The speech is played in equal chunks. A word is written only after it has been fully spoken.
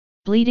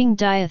Bleeding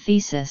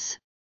diathesis,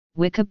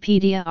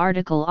 Wikipedia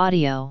article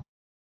audio.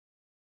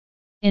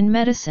 In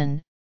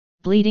medicine,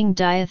 bleeding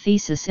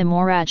diathesis.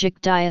 Hemorrhagic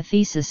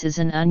diathesis is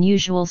an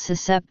unusual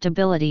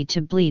susceptibility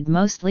to bleed,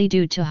 mostly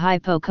due to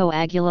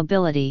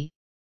hypocoagulability,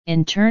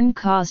 in turn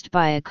caused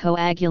by a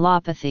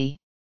coagulopathy.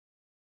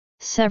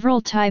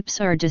 Several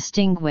types are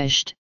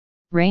distinguished,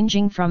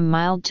 ranging from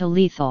mild to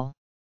lethal.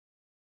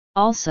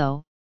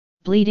 Also,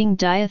 bleeding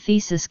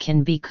diathesis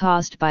can be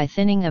caused by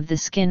thinning of the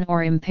skin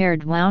or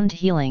impaired wound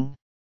healing.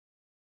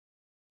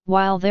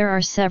 While there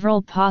are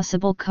several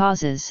possible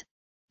causes,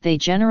 they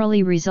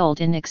generally result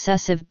in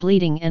excessive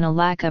bleeding and a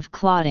lack of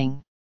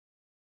clotting.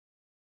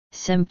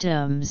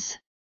 Symptoms.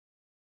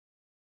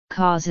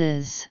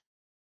 Causes.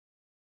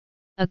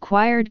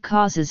 Acquired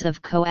causes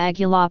of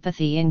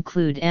coagulopathy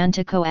include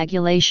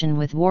anticoagulation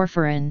with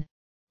warfarin,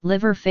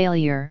 liver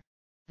failure,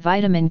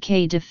 vitamin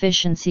K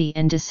deficiency,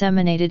 and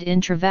disseminated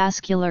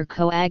intravascular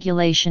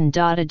coagulation.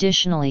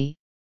 Additionally,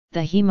 the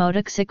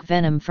hemotoxic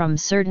venom from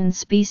certain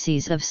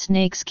species of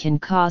snakes can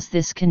cause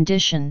this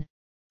condition,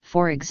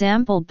 for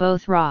example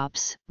both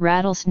rops,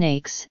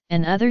 rattlesnakes,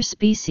 and other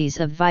species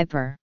of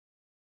viper.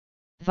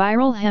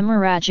 Viral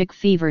hemorrhagic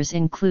fevers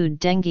include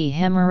dengue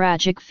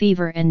hemorrhagic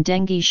fever and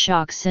dengue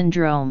shock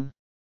syndrome.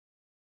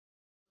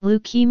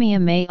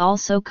 Leukemia may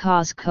also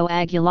cause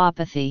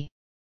coagulopathy.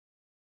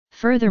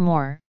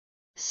 Furthermore,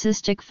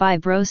 cystic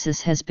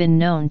fibrosis has been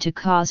known to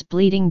cause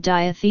bleeding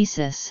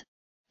diathesis,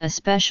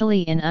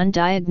 especially in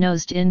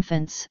undiagnosed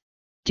infants,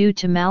 due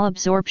to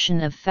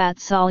malabsorption of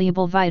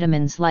fat-soluble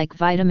vitamins like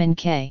vitamin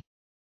K.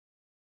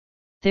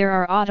 There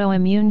are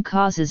autoimmune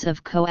causes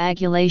of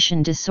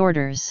coagulation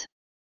disorders.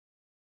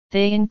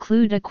 They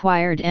include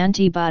acquired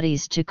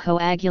antibodies to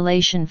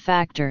coagulation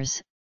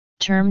factors,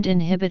 termed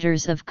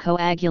inhibitors of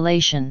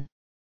coagulation.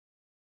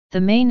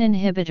 The main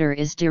inhibitor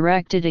is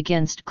directed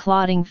against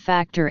clotting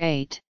factor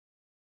VIII.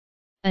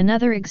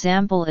 Another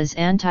example is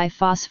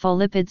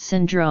antiphospholipid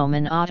syndrome,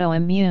 an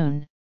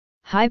autoimmune,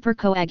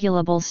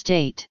 hypercoagulable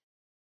state.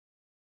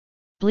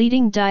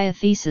 Bleeding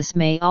diathesis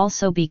may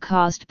also be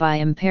caused by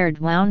impaired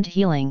wound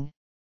healing,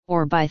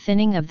 or by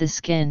thinning of the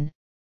skin,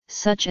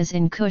 such as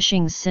in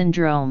Cushing's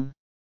syndrome.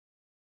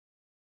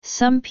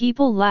 Some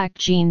people lack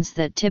genes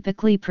that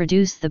typically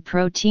produce the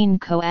protein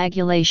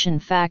coagulation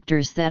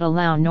factors that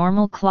allow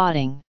normal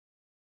clotting.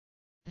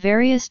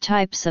 Various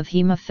types of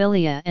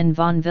hemophilia and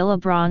von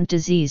Willebrand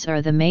disease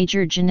are the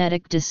major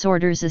genetic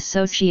disorders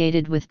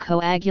associated with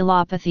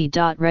coagulopathy.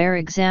 Rare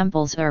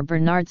examples are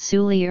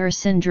Bernard-Soulier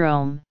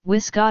syndrome,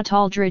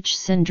 Wiskott-Aldrich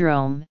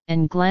syndrome,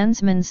 and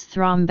Glanzmann's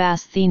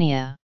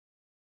thrombasthenia.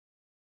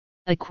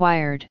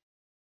 Acquired.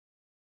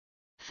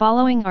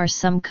 Following are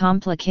some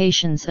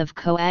complications of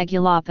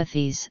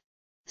coagulopathies,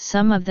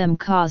 some of them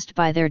caused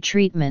by their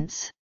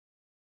treatments.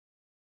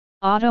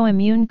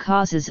 Autoimmune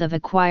causes of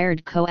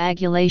acquired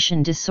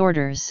coagulation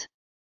disorders.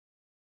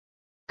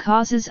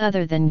 Causes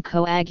other than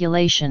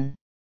coagulation.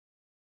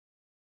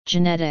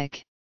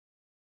 Genetic.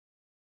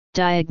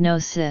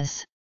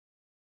 Diagnosis.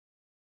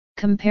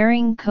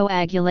 Comparing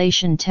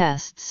coagulation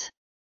tests.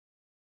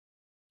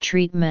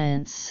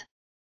 Treatments.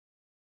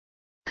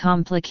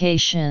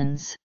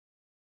 Complications.